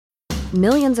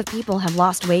Millions of people have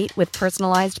lost weight with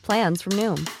personalized plans from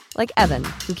Noom. Like Evan,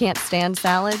 who can't stand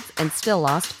salads and still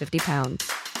lost 50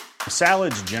 pounds.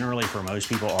 Salads generally for most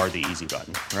people are the easy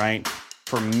button, right?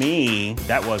 For me,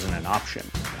 that wasn't an option.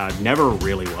 I never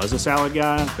really was a salad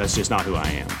guy. That's just not who I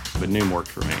am. But Noom worked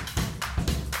for me.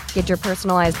 Get your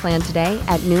personalized plan today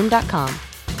at Noom.com.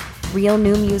 Real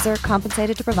Noom user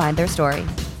compensated to provide their story.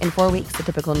 In 4 weeks, the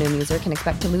typical Noom user can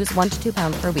expect to lose 1 to 2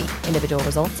 pounds per week. Individual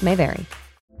results may vary.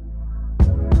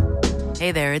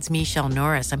 Hey there, it's Michelle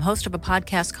Norris. I'm host of a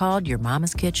podcast called Your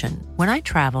Mama's Kitchen. When I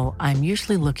travel, I'm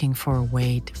usually looking for a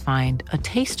way to find a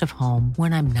taste of home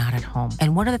when I'm not at home.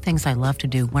 And one of the things I love to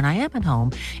do when I am at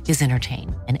home is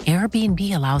entertain. And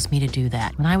Airbnb allows me to do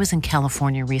that. When I was in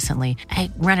California recently, I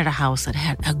rented a house that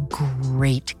had a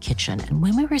great kitchen. And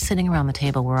when we were sitting around the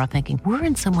table, we're all thinking, we're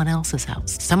in someone else's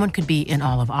house. Someone could be in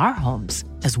all of our homes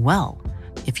as well.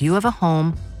 If you have a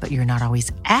home, but you're not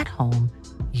always at home,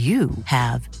 you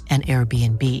have an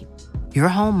Airbnb. Your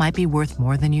home might be worth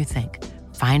more than you think.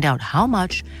 Find out how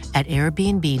much at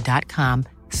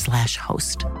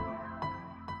airbnb.com/host.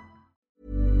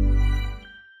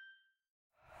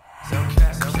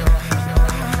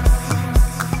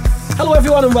 Hello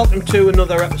everyone and welcome to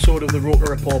another episode of the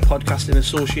Roker Report podcast in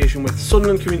association with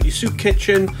Sunderland Community Soup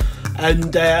Kitchen.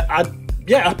 And I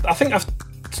think I've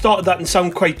started that and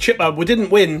sound quite chipper. We didn't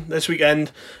win this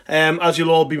weekend, as you'll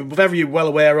all be very well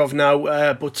aware of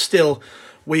now, but still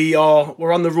we're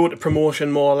on the road to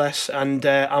promotion more or less, and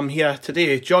I'm here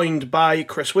today joined by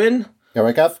Chris Wynn. You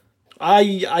alright, Gav?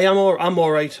 I'm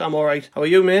alright. How are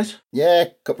you, mate? Yeah,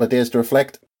 couple of days to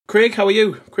reflect. Craig, how are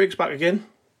you? Craig's back again.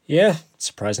 Yeah,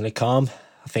 surprisingly calm.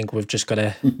 I think we've just got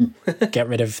to get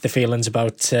rid of the feelings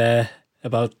about the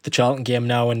Charlton game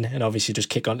now and obviously just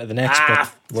kick on to the next.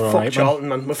 But we're all right, Charlton,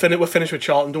 man. We're finished with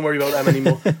Charlton. Don't worry about them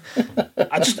anymore.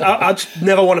 I just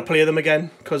never want to play them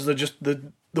again because they're just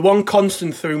the one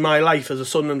constant through my life as a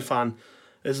Sunderland fan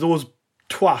is those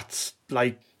twats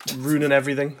like ruining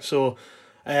everything. So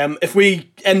if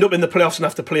we end up in the playoffs and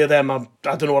have to play them, I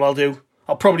don't know what I'll do.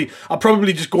 I'll probably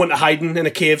just go into hiding in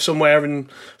a cave somewhere and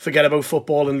forget about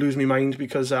football and lose my mind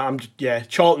because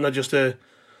Charlton are just a.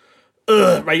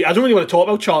 Right, I don't really want to talk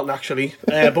about Charlton actually,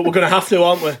 but we're going to have to,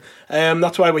 aren't we?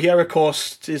 That's why we're here, of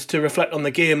course, is to reflect on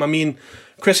the game. I mean,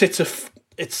 Chris, it's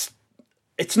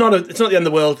not the end of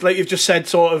the world, like you've just said,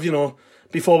 sort of,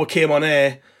 before we came on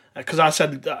air, because I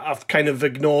said I've kind of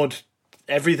ignored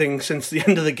everything since the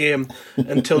end of the game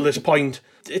until this point.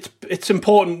 It's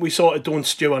important we sort of don't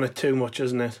stew on it too much,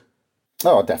 isn't it?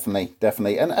 Oh, definitely,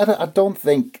 and I don't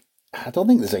think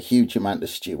there's a huge amount to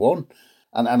stew on.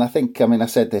 And I think, I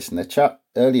said this in the chat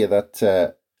earlier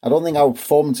that I don't think our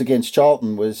performance against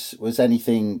Charlton was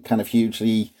anything kind of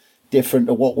hugely different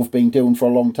to what we've been doing for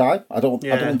a long time. I don't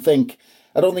think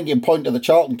you can point to the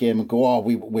Charlton game and go,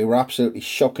 we were absolutely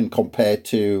shocking compared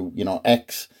to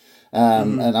X.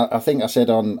 And I think I said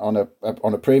on a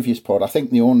previous pod, I think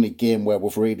the only game where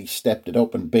we've really stepped it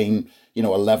up and been a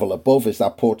level above is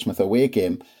that Portsmouth away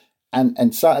game.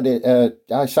 And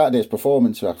Saturday's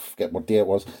performance, I forget what day it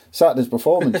was, Saturday's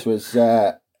performance was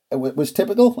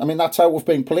typical. I mean, that's how we've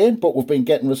been playing, but we've been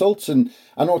getting results. And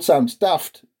I know it sounds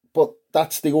daft, but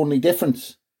that's the only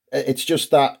difference. It's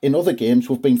just that in other games,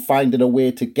 we've been finding a way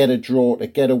to get a draw, to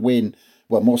get a win.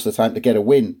 Well, most of the time to get a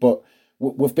win, but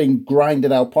we've been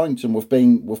grinding out points and we've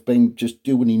been just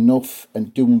doing enough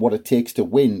and doing what it takes to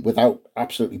win without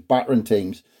absolutely battering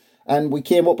teams. And we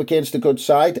came up against a good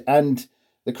side, and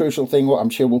the crucial thing, I'm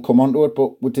sure we'll come on to it,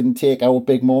 but we didn't take our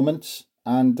big moments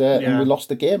and we lost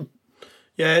the game.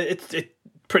 Yeah, it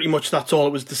pretty much that's all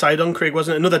it was decided on, Craig,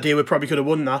 wasn't it? Another day we probably could have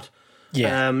won that.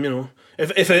 Yeah.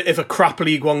 If a crap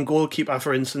League One goalkeeper,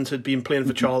 for instance, had been playing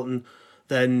for Charlton,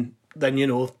 then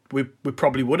we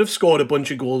probably would have scored a bunch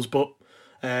of goals. But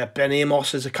Ben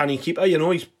Amos is a canny keeper.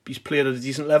 He's played at a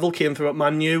decent level. Came through at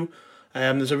Man U.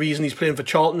 There's a reason he's playing for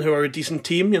Charlton, who are a decent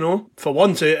team, For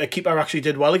once, a keeper actually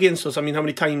did well against us. I mean, how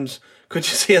many times could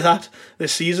you say that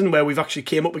this season where we've actually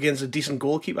came up against a decent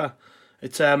goalkeeper?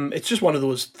 It's just one of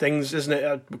those things, isn't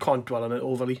it? We can't dwell on it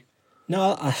overly.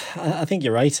 No, I think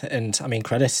you're right. And I mean,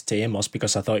 credit to Amos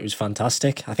because I thought he was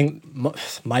fantastic. I think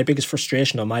my biggest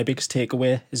frustration or my biggest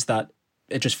takeaway is that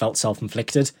it just felt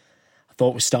self-inflicted. I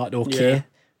thought we started okay. Yeah.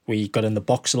 We got in the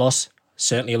box a lot,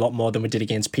 certainly a lot more than we did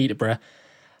against Peterborough.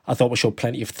 I thought we showed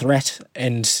plenty of threat,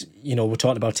 and we're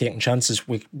talking about taking chances.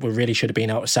 We really should have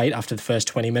been out of sight after the first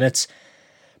 20 minutes.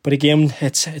 But again,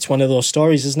 it's one of those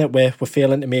stories, isn't it, where we're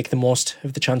failing to make the most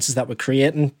of the chances that we're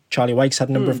creating. Charlie Wykes had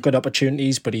a number of good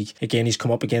opportunities, but he's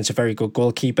come up against a very good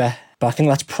goalkeeper. But I think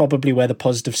that's probably where the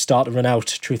positives start to run out,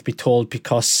 truth be told,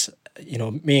 because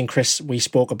me and Chris, we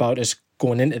spoke about us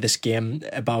going into this game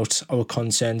about our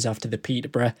concerns after the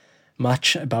Peterborough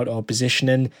match, about our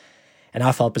positioning. And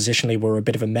I felt positionally we were a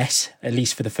bit of a mess, at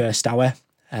least for the first hour.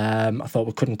 I thought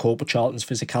we couldn't cope with Charlton's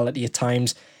physicality at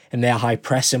times and their high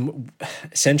press. And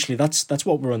essentially, that's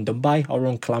what we're undone by, our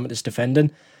own calamitous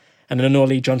defending. And I know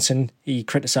Lee Johnson, he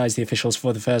criticised the officials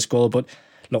for the first goal, but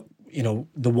look,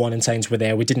 the warning signs were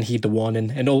there. We didn't heed the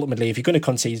warning. And ultimately, if you're going to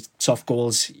concede soft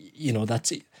goals,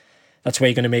 that's where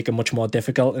you're going to make it much more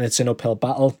difficult, and it's an uphill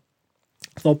battle.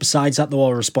 I thought besides that, though,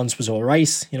 our response was all right.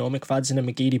 McFadden and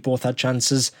McGeady both had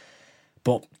chances.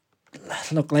 But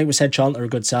look, like we said, Charlton are a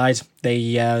good side.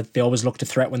 They always looked a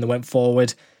threat when they went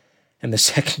forward. And the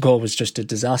second goal was just a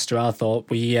disaster, I thought.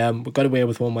 We got away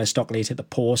with one where Stockley hit the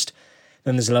post.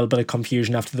 Then there's a little bit of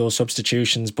confusion after those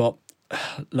substitutions. But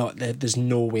look, there's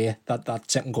no way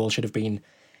that second goal should have been,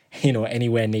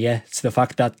 anywhere near. It's the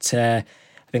fact that I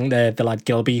think the lad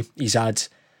Gilby, he's had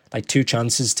like 2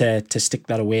 chances to stick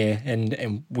that away,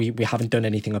 and we haven't done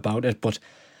anything about it. But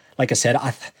like I said,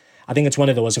 I think it's one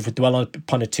of those, if we dwell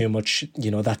upon it too much,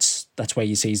 that's where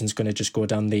your season's going to just go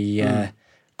down the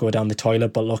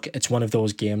toilet. But look, it's one of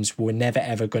those games. We're never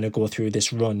ever going to go through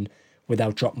this run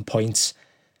without dropping points.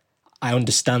 I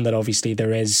understand that obviously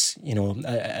there is,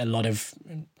 a lot of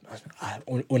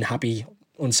unhappy,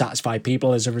 unsatisfied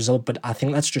people as a result, but I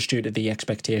think that's just due to the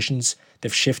expectations.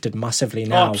 They've shifted massively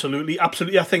now. Oh, absolutely.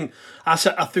 I think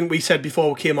we said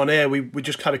before we came on air, we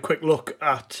just had a quick look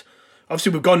at,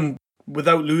 obviously we've gone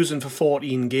without losing for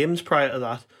 14 games prior to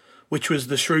that, which was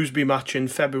the Shrewsbury match in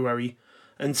February.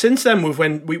 And since then, we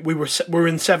were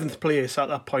in 7th place at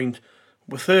that point.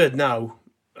 We're 3rd now.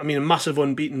 I mean, a massive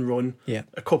unbeaten run. Yeah.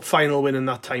 A cup final win in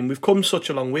that time. We've come such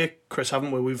a long way, Chris,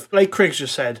 haven't we? We've, like Craig's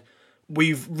just said,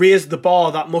 we've raised the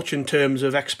bar that much in terms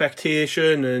of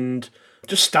expectation and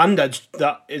just standards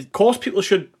that, of course, people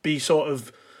should be sort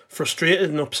of frustrated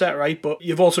and upset, right? But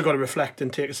you've also got to reflect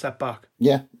and take a step back.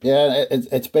 Yeah,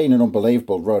 it's been an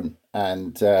unbelievable run,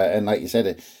 and like you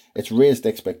said, it's raised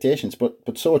expectations,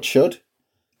 but so it should.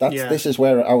 This is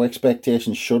where our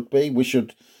expectations should be. We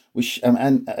should,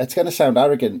 and it's going to sound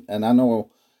arrogant, and I know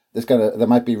there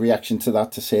might be reaction to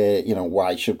that to say,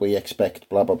 why should we expect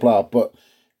blah blah blah, but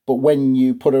when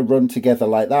you put a run together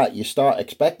like that, you start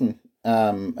expecting,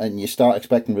 and you start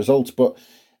expecting results. But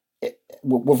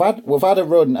we've had a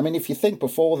run. I mean, if you think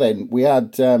before then, we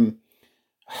had a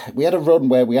run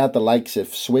where we had the likes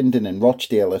of Swindon and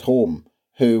Rochdale at home,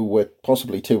 who were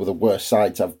possibly 2 of the worst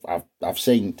sides I've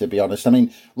seen, to be honest. I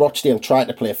mean, Rochdale tried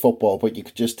to play football, but you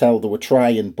could just tell they were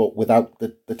trying, but without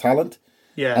the talent.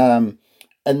 Yeah.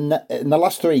 And in the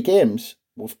last 3 games,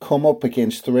 we've come up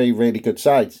against 3 really good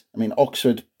sides. I mean,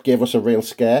 Oxford gave us a real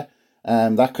scare.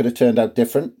 That could have turned out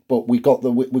different, but we got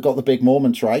the big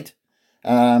moments right.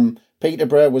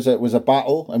 Peterborough was a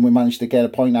battle, and we managed to get a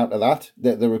point out of that.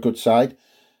 They're a good side,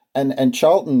 and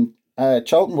Charlton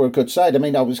were a good side. I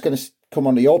mean, I was going to come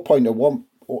on to your point of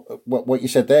what you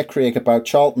said there, Craig, about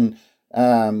Charlton,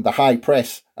 the high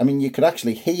press. I mean, you could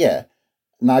actually hear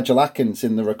Nigel Atkins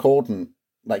in the recording,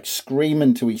 like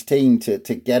screaming to his team to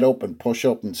get up and push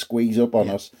up and squeeze up on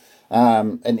us.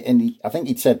 And I think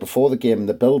he'd said before the game,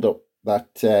 the build-up,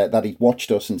 that he'd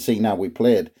watched us and seen how we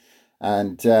played.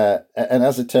 And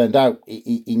as it turned out,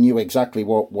 he knew exactly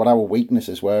what our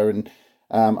weaknesses were. And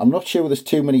I'm not sure there's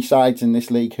too many sides in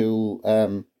this league who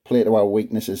play to our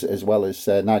weaknesses as well as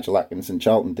Nigel Atkins and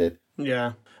Charlton did.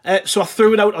 Yeah. So I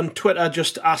threw it out on Twitter,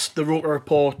 just asked the Roker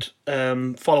Report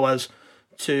followers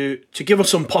to give us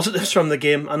some positives from the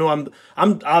game. I know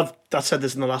I've said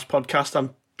this in the last podcast.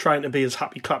 I'm trying to be as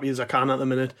happy clappy as I can at the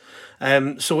minute.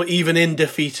 So even in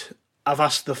defeat, I've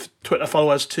asked the Twitter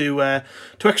followers to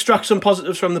extract some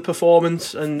positives from the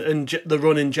performance and the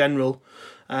run in general.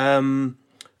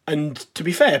 And to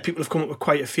be fair, people have come up with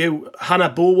quite a few.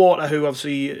 Hannah Bowater, who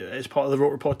obviously is part of the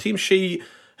Roker Report team, she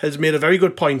has made a very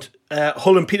good point.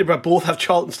 Hull and Peterborough both have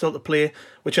Charlton still to play,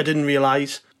 which I didn't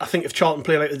realise. I think if Charlton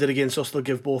play like they did against us, they'll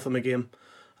give both of them a game.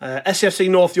 SFC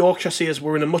North Yorkshire says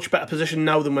we're in a much better position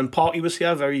now than when Parky was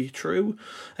here. Very true.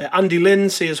 Andy Lynn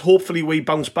says hopefully we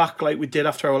bounce back like we did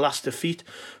after our last defeat.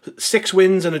 6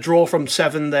 wins and a draw from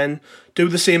 7 then. Do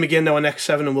the same again now our next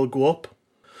 7 and we'll go up.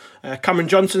 Cameron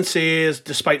Johnson says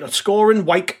despite not scoring,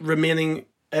 Wyke's remaining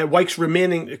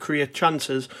to create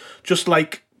chances, just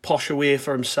like Posh away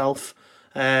for himself.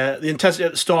 The intensity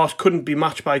at the start couldn't be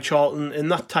matched by Charlton. In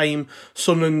that time,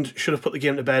 Sunderland should have put the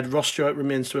game to bed. Ross Stewart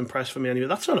remains to impress for me anyway.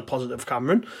 That's not a positive,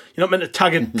 Cameron. You're not meant to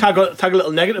tag a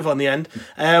little negative on the end.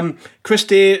 Chris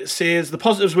Day says the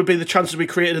positives would be the chances we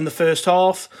created in the first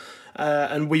half.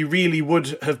 and we really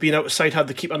would have been out of sight had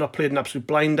the keeper not played an absolute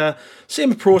blinder.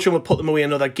 Same approach and we'll put them away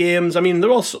in other games. I mean,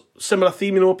 they're all similar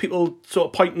theme, people sort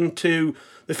of pointing to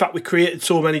the fact we created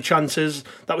so many chances.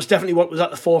 That was definitely what was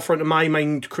at the forefront of my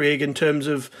mind, Craig, in terms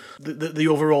of the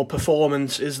overall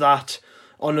performance, is that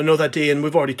on another day, and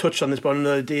we've already touched on this, but on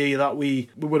another day that we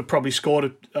would have probably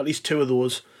scored at least 2 of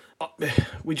those.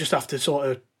 We just have to sort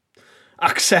of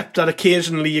accept that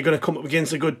occasionally you're going to come up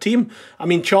against a good team. I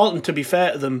mean, Charlton, to be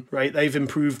fair to them, right, they've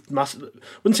improved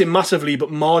wouldn't say massively, but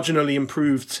marginally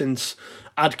improved since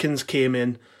Adkins came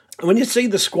in. And when you see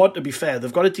the squad, to be fair,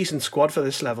 they've got a decent squad for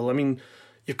this level. I mean,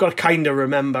 you've got to kind of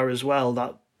remember as well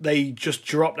that they just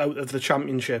dropped out of the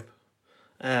Championship.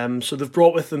 So they've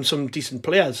brought with them some decent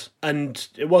players, and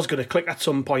it was going to click at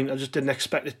some point. I just didn't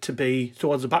expect it to be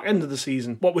towards the back end of the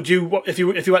season. What if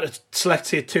you had to select,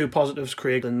 say, 2 positives,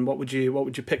 Craig? Then what would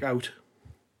you pick out?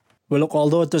 Well, look,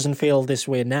 although it doesn't feel this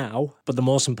way now, but the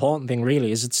most important thing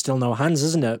really is it's still in our hands,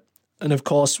 isn't it? And of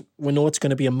course, we know it's going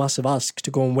to be a massive ask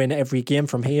to go and win every game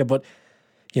from here, but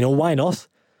why not?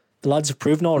 The lads have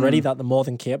proven already that they're more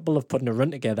than capable of putting a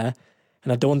run together,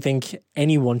 and I don't think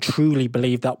anyone truly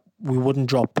believed that we wouldn't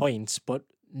drop points. But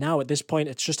now at this point,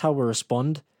 it's just how we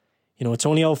respond. It's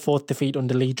only our 4th defeat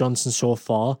under Lee Johnson so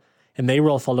far, and they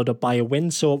were all followed up by a win.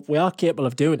 So we are capable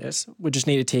of doing this. We just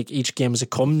need to take each game as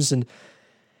it comes. And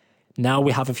now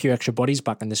we have a few extra bodies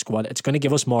back in the squad. It's going to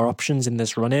give us more options in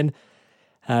this run-in.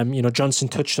 Johnson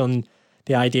touched on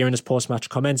the idea in his post-match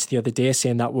comments the other day,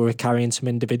 saying that we were carrying some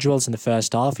individuals in the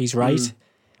first half. He's right.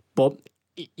 But,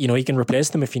 he can replace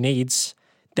them if he needs.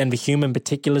 Denver Hume in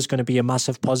particular is going to be a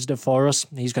massive positive for us.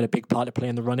 He's got a big part to play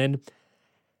in the run-in.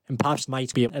 And perhaps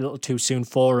might be a little too soon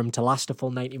for him to last a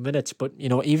full 90 minutes. But,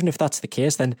 even if that's the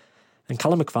case, then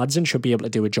Callum McFadden should be able to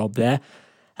do a job there.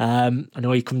 I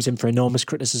know he comes in for enormous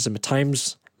criticism at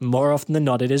times. More often than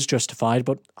not, it is justified.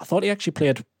 But I thought he actually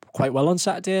played quite well on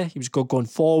Saturday. He was good going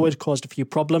forward, caused a few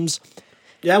problems.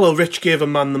 Yeah, well, Rich gave a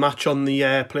man the match on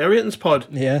the player ratings pod,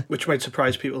 yeah, which might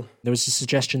surprise people. There was a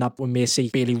suggestion that we may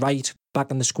see Bailey Wright back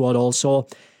in the squad also,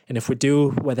 and if we do,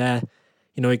 whether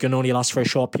he can only last for a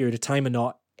short period of time or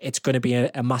not, it's going to be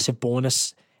a massive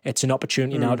bonus. It's an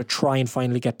opportunity now to try and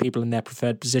finally get people in their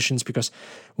preferred positions, because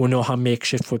we know how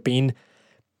makeshift we've been.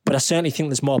 But I certainly think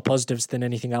there's more positives than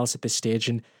anything else at this stage,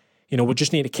 and we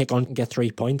just need to kick on and get 3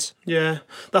 points. Yeah,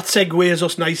 that segues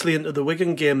us nicely into the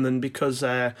Wigan game then, because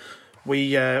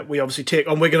we obviously take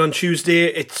on Wigan on Tuesday.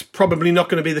 It's probably not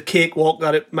going to be the cakewalk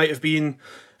that it might have been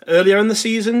earlier in the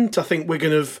season. I think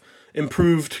Wigan have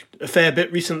improved a fair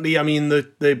bit recently. I mean,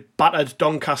 they battered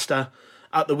Doncaster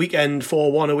at the weekend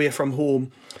 4-1 away from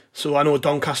home. So I know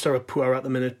Doncaster are poor at the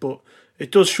minute, but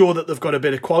it does show that they've got a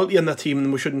bit of quality in their team,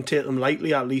 and we shouldn't take them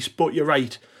lightly at least. But you're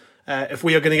right. If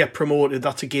we are going to get promoted,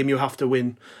 that's a game you have to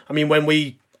win. I mean, when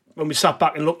we sat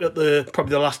back and looked at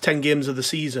probably the last 10 games of the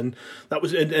season,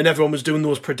 and everyone was doing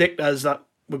those predictors that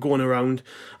were going around,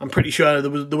 I'm pretty sure there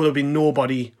would have been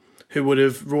nobody who would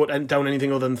have wrote down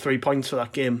anything other than 3 points for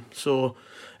that game. So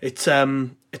it's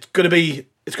going to be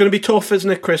tough, isn't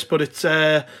it, Chris? But it's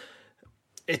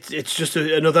just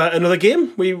another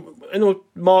game.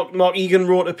 Mark Egan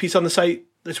wrote a piece on the site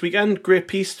this weekend, great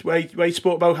piece, where he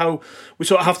spoke about how we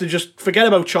sort of have to just forget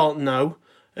about Charlton now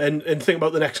and think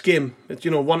about the next game. It's,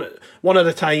 one at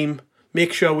a time.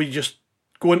 Make sure we just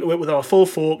go into it with our full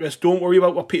focus. Don't worry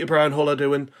about what Peterborough and Hull are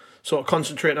doing. Sort of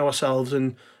concentrate on ourselves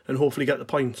and hopefully get the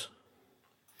points.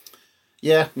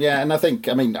 Yeah, and I think,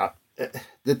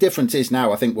 the difference is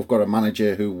now I think we've got a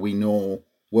manager who we know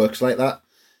works like that.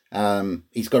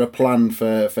 He's got a plan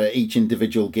for each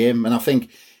individual game, and I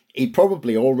think he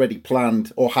probably already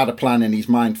planned or had a plan in his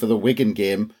mind for the Wigan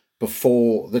game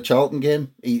before the Charlton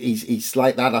game. He's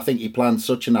like that. I think he planned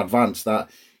such in advance that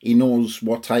he knows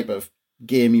what type of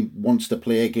game he wants to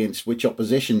play against which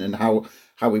opposition and how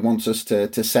he wants us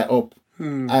to set up.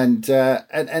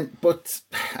 But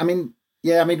I mean,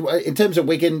 in terms of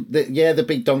Wigan, they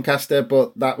beat Doncaster,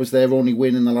 but that was their only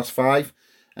win in the last 5,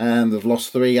 and they've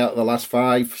lost 3 out of the last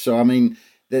 5. So I mean,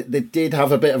 they did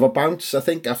have a bit of a bounce, I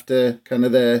think, after kind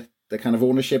of the kind of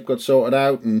ownership got sorted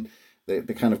out, and they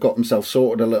kind of got themselves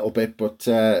sorted a little bit. But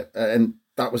and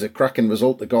that was a cracking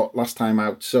result they got last time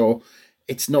out. So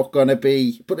it's not going to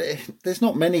be, but there's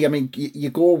not many. I mean, you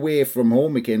go away from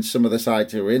home against some of the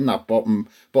sides who are in that bottom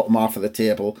half of the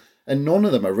table, and none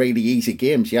of them are really easy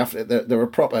games. You have to, they're a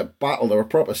proper battle, they're a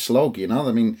proper slog.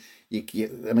 I mean,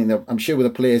 I'm sure the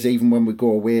players, even when we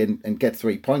go away and get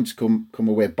 3 points, come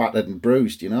away battered and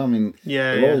bruised. I mean,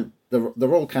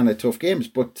 they're all kind of tough games,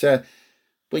 but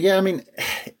yeah, I mean,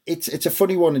 it's a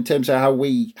funny one in terms of how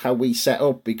we set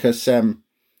up, because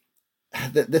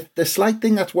the slight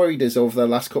thing that's worried us over the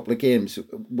last couple of games,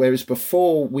 whereas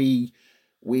before we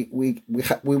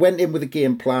went in with a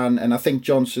game plan, and I think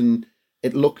Johnson,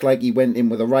 it looked like he went in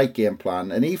with a right game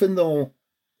plan, and even though,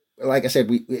 like I said,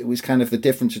 it was kind of the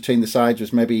difference between the sides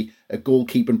was maybe a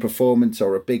goalkeeping performance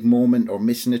or a big moment or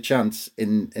missing a chance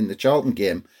in the Charlton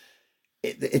game.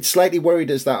 It slightly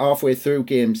worried us that halfway through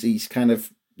games he's kind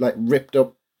of like ripped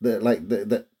up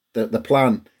the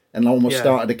plan and almost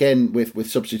started again with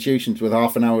substitutions with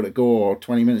half an hour to go or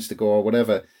 20 minutes to go or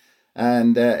whatever.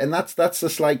 And that's the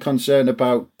slight concern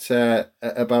about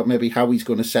maybe how he's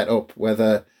going to set up,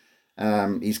 whether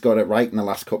he's got it right in the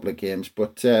last couple of games,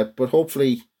 but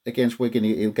hopefully against Wigan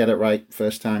he'll get it right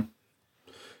first time.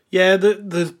 Yeah,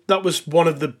 that was one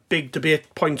of the big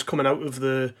debate points coming out of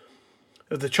the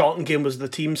Charlton game, was the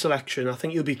team selection. I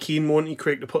think you'll be keen, won't you,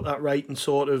 Craig, to put that right and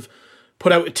sort of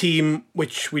put out a team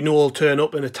which we know will turn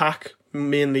up and attack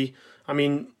mainly. I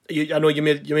mean, I know you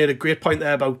made a great point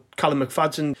there about Callum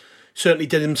McFadden. Certainly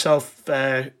did himself,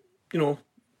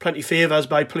 plenty favours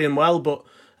by playing well, but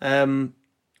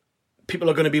people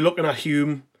are going to be looking at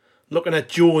Hume, looking at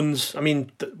Jones. I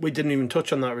mean, we didn't even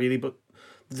touch on that really, but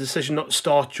the decision not to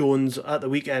start Jones at the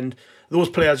weekend, those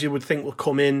players you would think will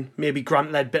come in, maybe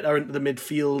Grant Ledbetter into the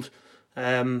midfield.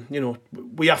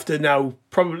 We have to now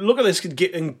probably look at this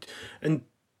and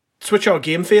switch our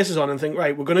game faces on and think,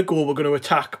 right, we're going to go, we're going to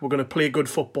attack, we're going to play good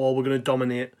football, we're going to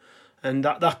dominate. And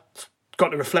that's got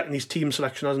to reflect in these team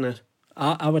selection, hasn't it?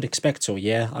 I would expect so,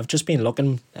 yeah. I've just been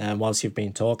looking whilst you've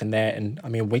been talking there, and I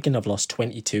mean, Wigan have lost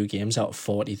 22 games out of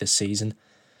 40 this season.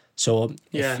 So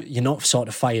if you're not sort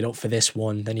of fired up for this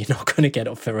one, then you're not going to get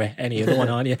up for any other one,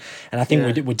 aren't you? And I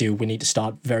think we need to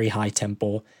start very high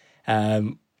tempo.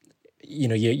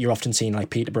 You're often seeing like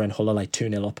Peterborough and Hull are like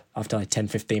 2-0 up after like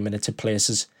 10-15 minutes of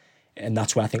places, and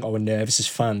that's where I think our nerves as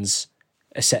fans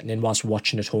are setting in whilst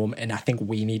watching at home. And I think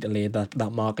we need to lay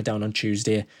that marker down on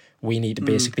Tuesday. We need to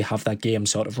basically have that game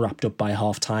sort of wrapped up by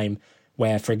half time,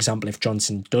 where, for example, if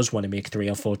Johnson does want to make 3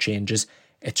 or 4 changes,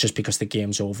 it's just because the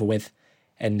game's over with,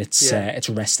 and it's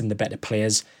resting the better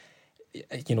players.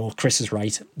 Chris is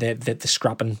right. The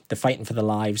scrapping, the fighting for their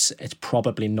lives, it's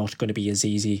probably not going to be as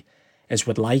easy as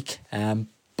we'd like.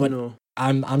 But no.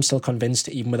 I'm still convinced,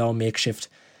 even with our makeshift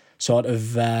sort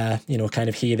of kind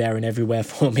of here, there and everywhere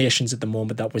formations at the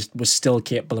moment, that was still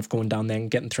capable of going down there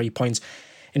and getting 3 points.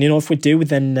 And if we do,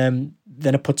 then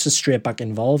it puts us straight back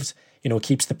involved.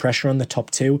 Keeps the pressure on the top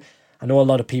 2. I know a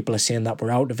lot of people are saying that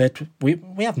we're out of it. We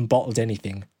haven't bottled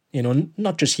anything.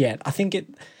 Not just yet. I think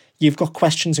you've got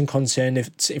questions and concern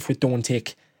if we don't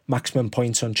take maximum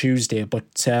points on Tuesday, but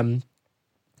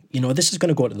this is going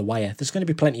to go to the wire. There's going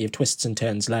to be plenty of twists and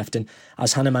turns left, and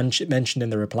as Hannah mentioned in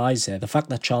the replies there, the fact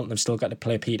that Charlton have still got to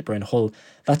play Peterborough and Hull,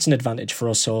 that's an advantage for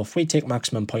us. So if we take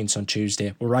maximum points on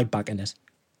Tuesday, we're right back in it.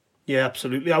 Yeah,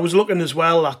 absolutely. I was looking as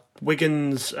well at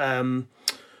Wigan's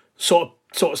sort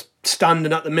of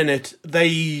standing at the minute.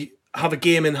 They have a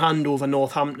game in hand over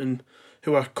Northampton,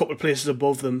 who are a couple of places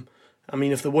above them. I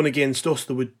mean, if they won against us,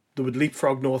 they would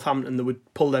leapfrog Northampton. They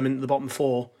would pull them into the bottom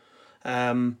 4.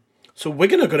 So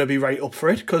Wigan are going to be right up for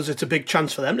it, because it's a big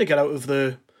chance for them to get out of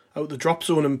the drop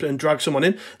zone and drag someone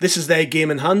in. This is their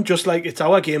game in hand, just like it's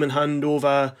our game in hand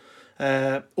over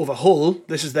Hull.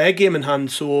 This is their game in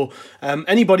hand. So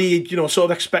anybody sort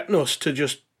of expecting us to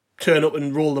just turn up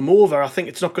and roll them over, I think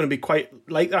it's not going to be quite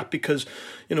like that, because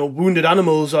wounded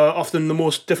animals are often the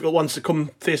most difficult ones to come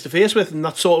face to face with, and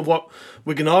that's sort of what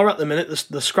Wigan are at the minute.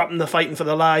 They're scrapping, they're fighting for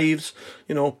their lives.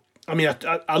 I mean,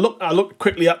 I look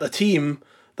quickly at the team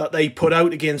that they put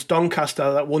out against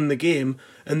Doncaster that won the game,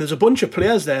 and there's a bunch of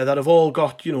players there that have all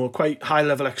got quite high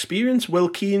level experience. Will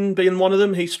Keane being one of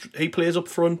them. He plays up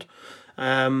front.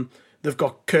 They've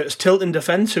got Curtis Tilt in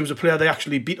defence, who's a player they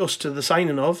actually beat us to the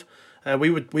signing of.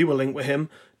 We were linked with him.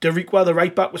 Derrick, the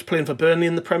right back, was playing for Burnley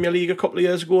in the Premier League a couple of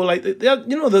years ago. Like they're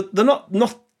not.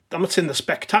 I'm not saying they're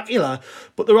spectacular,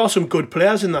 but there are some good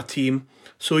players in that team.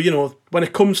 So when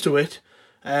it comes to it,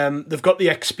 they've got the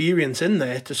experience in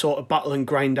there to sort of battle and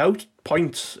grind out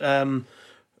points.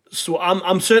 So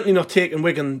I'm certainly not taking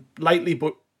Wigan lightly.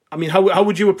 But I mean, how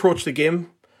would you approach the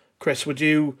game, Chris? Would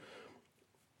you?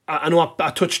 I know I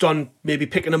touched on maybe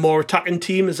picking a more attacking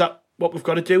team. Is that what we've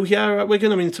got to do here at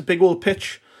Wigan? I mean, it's a big old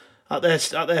pitch at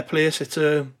their place. It's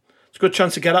a good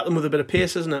chance to get at them with a bit of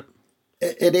pace, isn't it?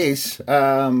 It is,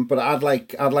 but I'd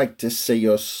like to see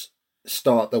us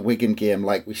start the Wigan game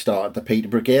like we started the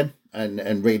Peterborough game,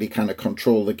 and really kind of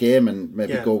control the game, and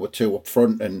maybe go with 2 up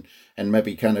front, and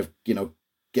maybe kind of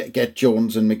get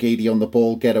Jones and McGeady on the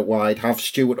ball, get it wide, have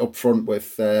Stewart up front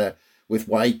with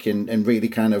Wyke, and really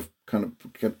kind of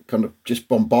kind of just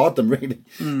bombard them really,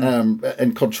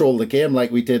 and control the game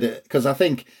like we did it. Because I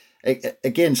think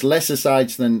against lesser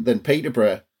sides than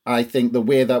Peterborough, I think the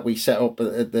way that we set up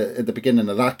at the beginning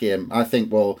of that game, I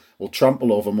think we'll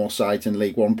trample over more sides in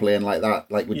League One playing like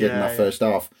that, like we did in that first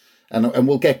half, and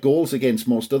we'll get goals against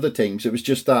most other teams. It was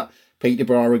just that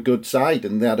Peterborough are a good side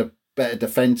and they had a better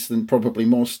defence than probably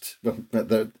most.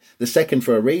 The second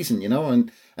for a reason,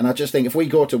 and I just think if we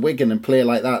go to Wigan and play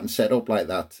like that and set up like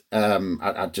that,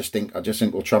 I just think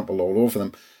we'll trample all over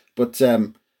them.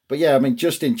 But yeah, I mean,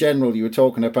 just in general, you were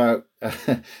talking about,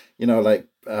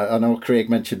 I know Craig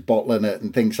mentioned bottling it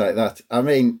and things like that. I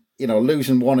mean,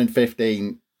 losing 1 in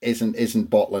 15 isn't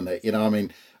bottling it. I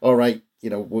mean, all right,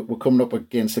 we're coming up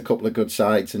against a couple of good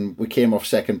sides and we came off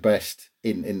second best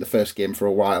in the first game for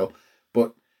a while.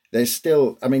 But there's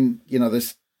still, I mean,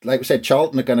 there's, like we said,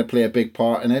 Charlton are going to play a big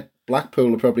part in it.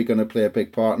 Blackpool are probably going to play a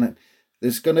big part in it.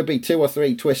 There's going to be 2 or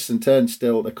 3 twists and turns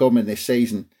still to come in this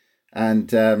season.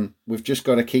 And we've just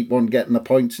got to keep on getting the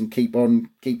points and keep on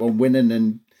winning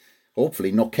and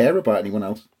hopefully not care about anyone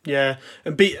else. Yeah,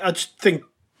 and I just think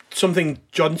something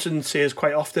Johnson says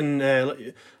quite often,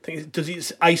 I think, does he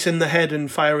ice in the head and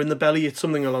fire in the belly? It's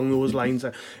something along those lines.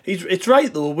 It's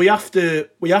right though. We have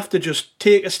to just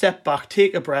take a step back,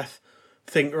 take a breath,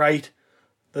 think, right,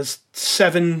 there's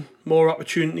 7 more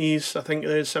opportunities. I think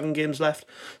there's 7 games left.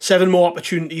 7 more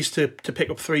opportunities to pick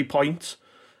up 3 points.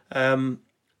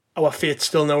 Our fate's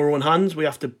still in our own hands. We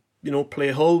have to,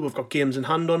 play Hull. We've got games in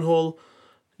hand on Hull.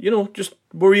 Just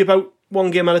worry about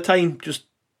one game at a time. Just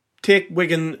take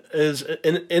Wigan as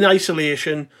in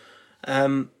isolation.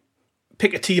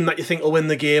 Pick a team that you think will win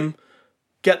the game.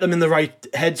 Get them in the right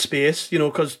headspace,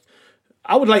 because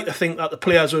I would like to think that the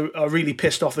players are really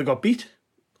pissed off they got beat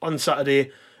on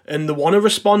Saturday and they want to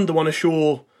respond. They want to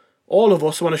show all of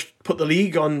us, want to put the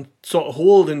league on sort of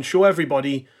hold and show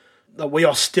everybody that we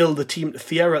are still the team to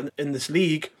fear in this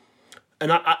league.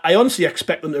 And I honestly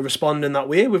expect them to respond in that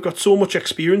way. We've got so much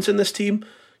experience in this team,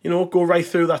 go right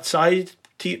through that side.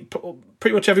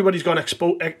 Pretty much everybody's got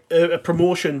a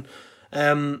promotion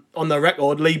on their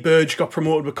record. Lee Burge got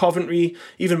promoted with Coventry.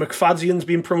 Even McFadzean's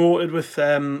been promoted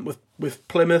with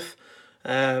Plymouth.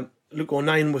 Luke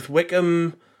O'Nien with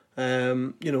Wickham.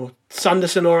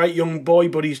 Sanderson, all right, young boy,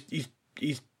 but he's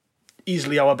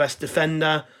easily our best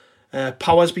defender.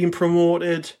 Power's been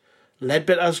promoted.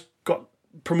 Ledbetter's got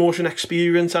promotion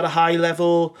experience at a high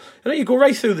level. You go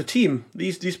right through the team.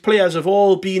 These players have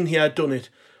all been here, done it.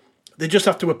 They just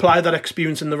have to apply that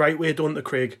experience in the right way, don't they,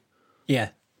 Craig? Yeah.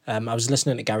 I was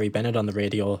listening to Gary Bennett on the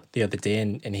radio the other day,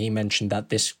 and he mentioned that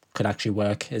this could actually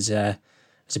work as a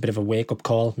bit of a wake-up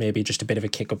call, maybe just a bit of a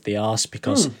kick up the arse,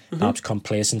 because perhaps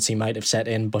complacency might have set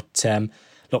in. But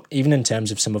look, even in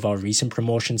terms of some of our recent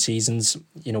promotion seasons,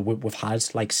 we've had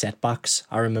like setbacks.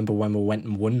 I remember when we went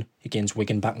and won against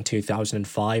Wigan back in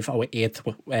 2005, our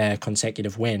 8th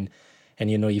consecutive win,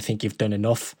 and you think you've done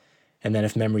enough. And then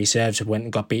if memory serves, we went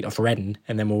and got beat off Reading,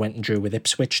 and then we went and drew with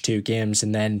Ipswich 2 games,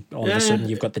 and then all of a sudden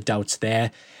you've got the doubts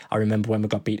there. I remember when we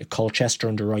got beat at Colchester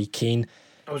under Roy Keane.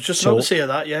 I was just about to say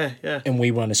that, yeah. And we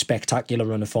were on a spectacular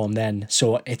run of form then.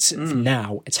 So it's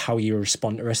now, it's how you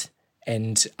respond to it.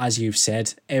 And as you've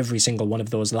said, every single one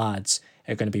of those lads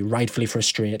are going to be rightfully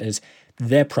frustrated.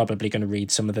 They're probably going to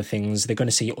read some of the things. They're going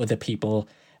to see other people,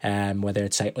 whether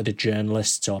it's like other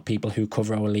journalists or people who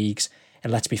cover our leagues.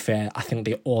 And let's be fair, I think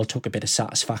they all took a bit of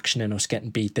satisfaction in us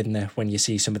getting beat, didn't they? When you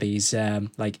see some of these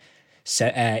EFL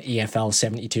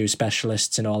 72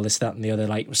 specialists and all this, that and the other,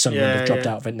 like Sunderland have dropped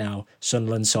out of it now.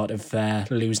 Sunderland sort of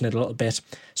losing it a little bit.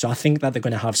 So I think that they're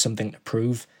going to have something to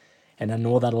prove. And I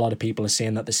know that a lot of people are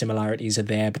saying that the similarities are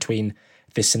there between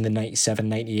this and the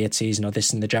 97-98 season or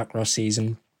this and the Jack Ross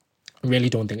season. I really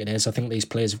don't think it is. I think these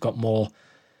players have got more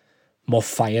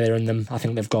fire in them. I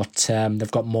think they've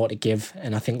got more to give,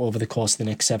 and I think over the course of the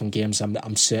next 7 games,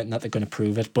 I'm certain that they're going to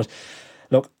prove it. But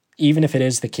look, even if it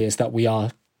is the case that we are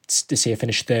to say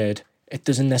finish 3rd, it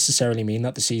doesn't necessarily mean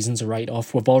that the season's a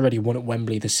write-off. We've already won at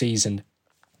Wembley this season.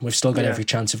 We've still got every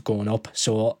chance of going up.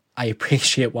 So I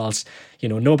appreciate, whilst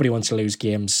nobody wants to lose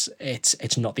games,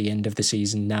 it's not the end of the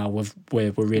season now. We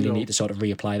really need to sort of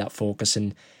reapply that focus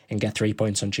and get 3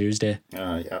 points on Tuesday.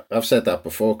 Yeah. I've said that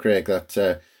before, Craig,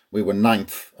 that we were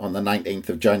 9th on the 19th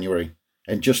of January.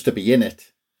 And just to be in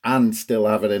it and still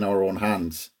have it in our own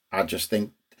hands, I just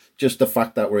think just the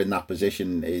fact that we're in that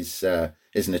position is an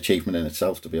achievement in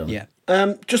itself, to be honest.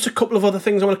 Yeah. Just a couple of other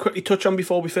things I want to quickly touch on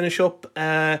before we finish up.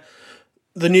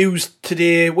 The news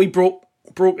today, we broke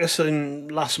this in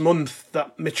last month,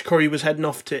 that Mitch Curry was heading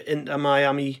off to Inter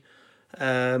Miami /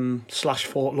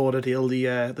 Fort Lauderdale,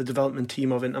 the development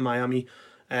team of Inter Miami.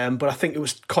 But I think it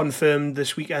was confirmed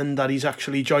this weekend that he's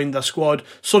actually joined the squad.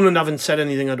 Sunderland haven't said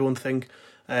anything, I don't think.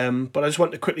 But I just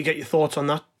want to quickly get your thoughts on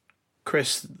that,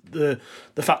 Chris. The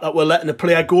fact that we're letting a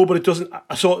player go, but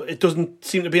it doesn't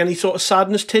seem to be any sort of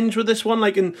sadness tinge with this one,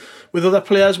 like with other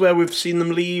players where we've seen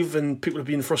them leave and people have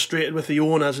been frustrated with the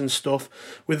owners and stuff.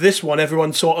 With this one,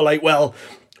 everyone's sort of like, well,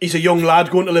 he's a young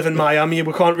lad going to live in Miami.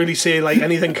 We can't really say like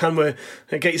anything, can we?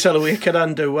 Get yourself away, kid,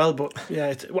 and do well. But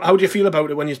yeah, how do you feel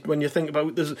about it when you think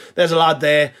about there's a lad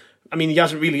there? I mean, he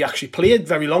hasn't really actually played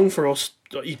very long for us,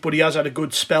 but he has had a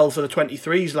good spell for the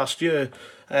 23s last year.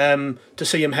 To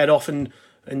see him head off and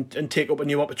take up a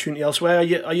new opportunity elsewhere,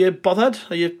 are you bothered?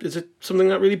 Is it something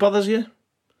that really bothers you?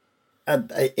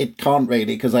 It can't really,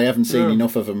 because I haven't seen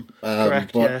enough of him.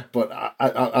 Correct, but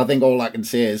I think all I can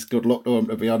say is good luck to him,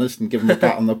 to be honest, and give him a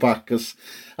pat on the back. Because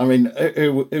I mean,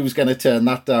 who's going to turn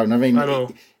that down? I mean, I know.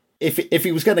 If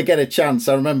he was going to get a chance,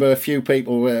 I remember a few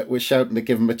people were shouting to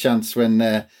give him a chance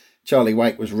when Charlie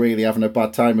White was really having a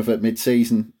bad time of it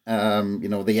mid-season.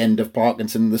 The end of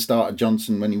Parkinson, the start of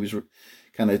Johnson, when he was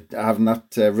kind of having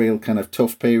that real kind of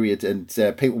tough period, and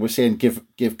people were saying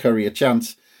give Curry a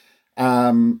chance.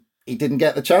 He didn't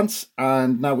get the chance,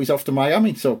 and now he's off to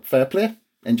Miami. So fair play,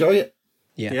 enjoy it.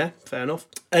 Yeah, fair enough.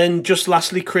 And just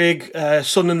lastly, Craig,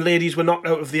 Sunderland ladies were knocked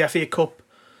out of the FA Cup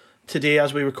today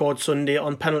as we record Sunday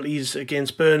on penalties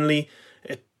against Burnley.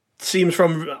 Seems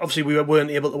from, obviously we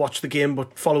weren't able to watch the game,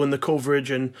 but following the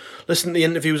coverage and listening to the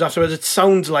interviews afterwards, it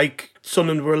sounds like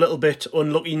Sunderland were a little bit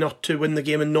unlucky not to win the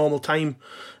game in normal time.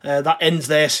 That ends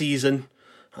their season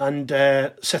and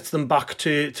sets them back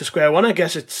to square one. I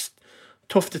guess it's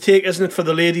tough to take, isn't it, for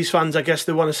the ladies fans? I guess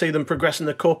they want to see them progress in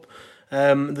the cup.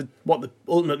 What they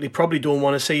ultimately probably don't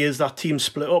want to see is that team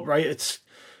split up, right? It's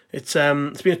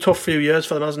been a tough few years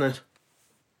for them, hasn't it?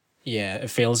 Yeah, it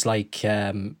feels like,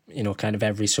 kind of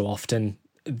every so often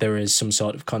there is some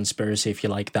sort of conspiracy, if you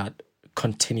like, that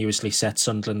continuously sets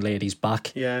Sunderland ladies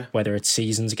back. Yeah. Whether it's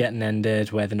seasons getting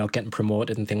ended, where they're not getting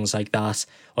promoted and things like that,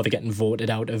 or they're getting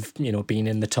voted out of, being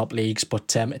in the top leagues.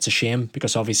 But it's a shame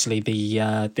because obviously they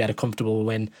had a comfortable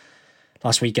win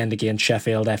last weekend against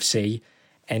Sheffield FC.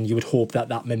 And you would hope that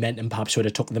momentum perhaps would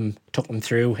have took them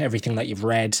through. Everything that you've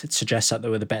read, it suggests that they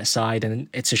were the better side, and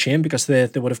it's a shame because they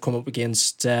would have come up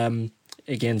against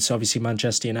obviously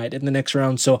Manchester United in the next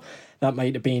round. So that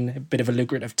might have been a bit of a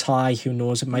lucrative tie. Who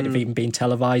knows? It might have even been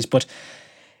televised. But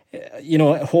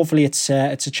hopefully it's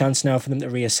a chance now for them to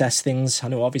reassess things. I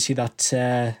know obviously that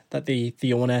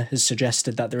the owner has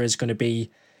suggested that there is going to be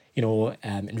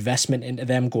investment into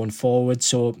them going forward.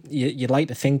 So you'd like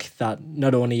to think that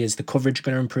not only is the coverage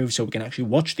going to improve so we can actually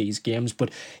watch these games,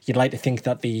 but you'd like to think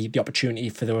that the opportunity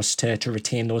for us to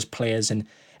retain those players and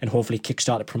hopefully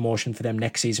kickstart a promotion for them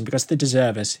next season, because they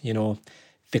deserve it.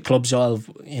 The clubs all,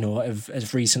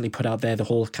 have recently put out there the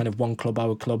whole kind of one club,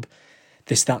 our club,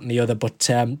 this, that and the other, but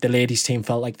the ladies team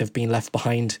felt like they've been left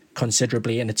behind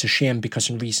considerably, and it's a shame because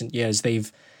in recent years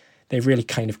they've really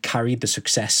kind of carried the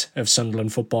success of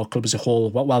Sunderland Football Club as a whole.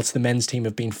 Whilst the men's team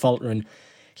have been faltering,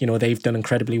 they've done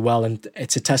incredibly well, and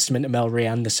it's a testament to Mel Ray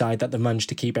and the side that they've managed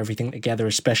to keep everything together,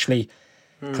 especially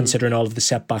considering all of the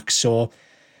setbacks. So,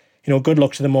 good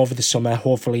luck to them over the summer.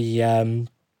 Hopefully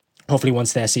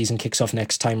once their season kicks off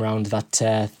next time round, that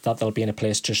they'll be in a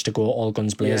place just to go all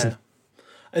guns blazing. Yeah.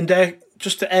 And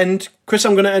just to end, Chris,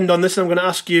 I'm going to end on this, and I'm going to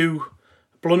ask you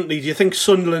bluntly, do you think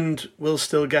Sunderland will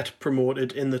still get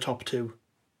promoted in the top two?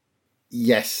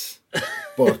 Yes,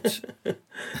 but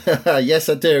yes,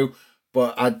 I do.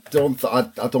 But I don't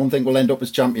think we'll end up as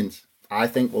champions. I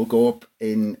think we'll go up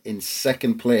in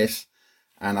second place,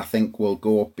 and I think we'll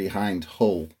go up behind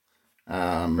Hull.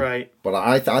 Right. But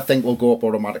I think we'll go up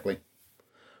automatically.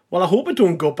 Well, I hope we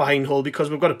don't go up behind Hull because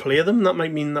we've got to play them. That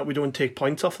might mean that we don't take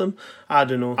points off them. I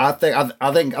don't know. I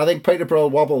think Peterborough will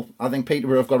wobble. I think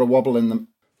Peterborough have got a wobble in them.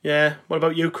 Yeah. What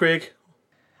about you, Craig?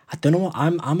 I don't know.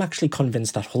 I'm actually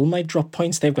convinced that Hull might drop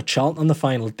points. They've got Charlton on the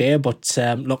final day, but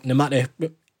look, no matter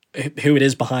who it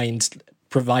is behind,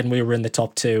 providing we were in the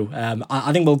top two,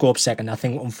 I think we'll go up second. I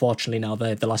think unfortunately now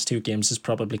the last two games has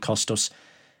probably cost us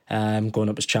going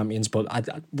up as champions, but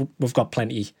we've got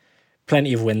plenty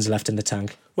of wins left in the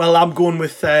tank. Well, I'm going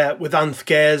with Anth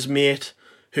Gare's mate,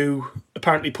 who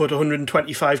apparently put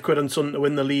 125 quid on something to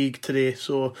win the league today.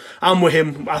 So I'm with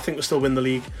him. I think we'll still win the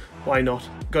league. Why not?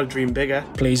 Got to dream bigger.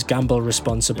 Please gamble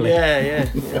responsibly. Yeah.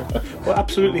 Well,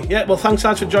 absolutely. Yeah, well, thanks,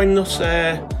 lads, for joining us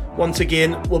once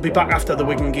again. We'll be back after the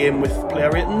Wigan game with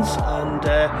player ratings. And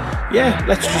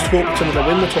let's just hope it's another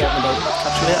win we're talking about.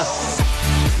 Catch you later.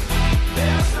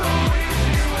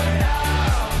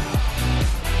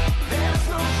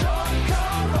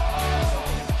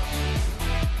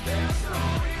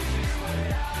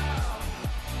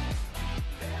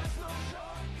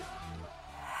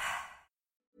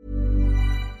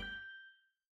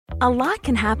 A lot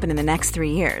can happen in the next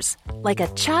 3 years. Like a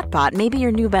chatbot may be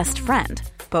your new best friend.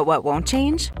 But what won't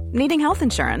change? Needing health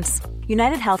insurance.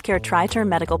 United Healthcare Tri-Term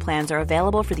Medical Plans are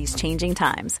available for these changing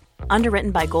times.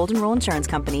 Underwritten by Golden Rule Insurance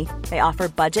Company, they offer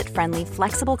budget-friendly,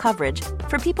 flexible coverage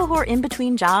for people who are in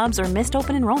between jobs or missed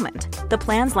open enrollment. The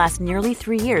plans last nearly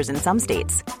 3 years in some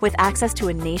states, with access to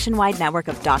a nationwide network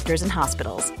of doctors and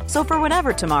hospitals. So for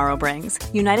whatever tomorrow brings,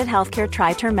 United Healthcare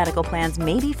Tri-Term Medical Plans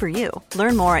may be for you.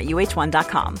 Learn more at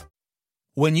uh1.com.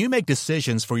 When you make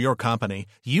decisions for your company,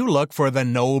 you look for the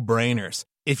no-brainers.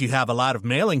 If you have a lot of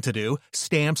mailing to do,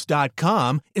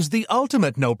 Stamps.com is the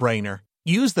ultimate no-brainer.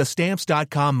 Use the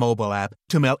Stamps.com mobile app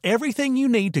to mail everything you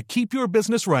need to keep your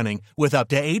business running with up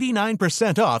to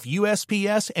 89% off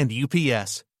USPS and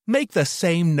UPS. Make the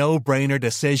same no-brainer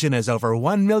decision as over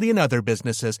 1 million other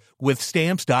businesses with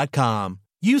Stamps.com.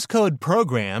 Use code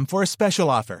PROGRAM for a special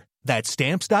offer. That's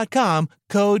Stamps.com,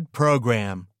 code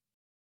PROGRAM.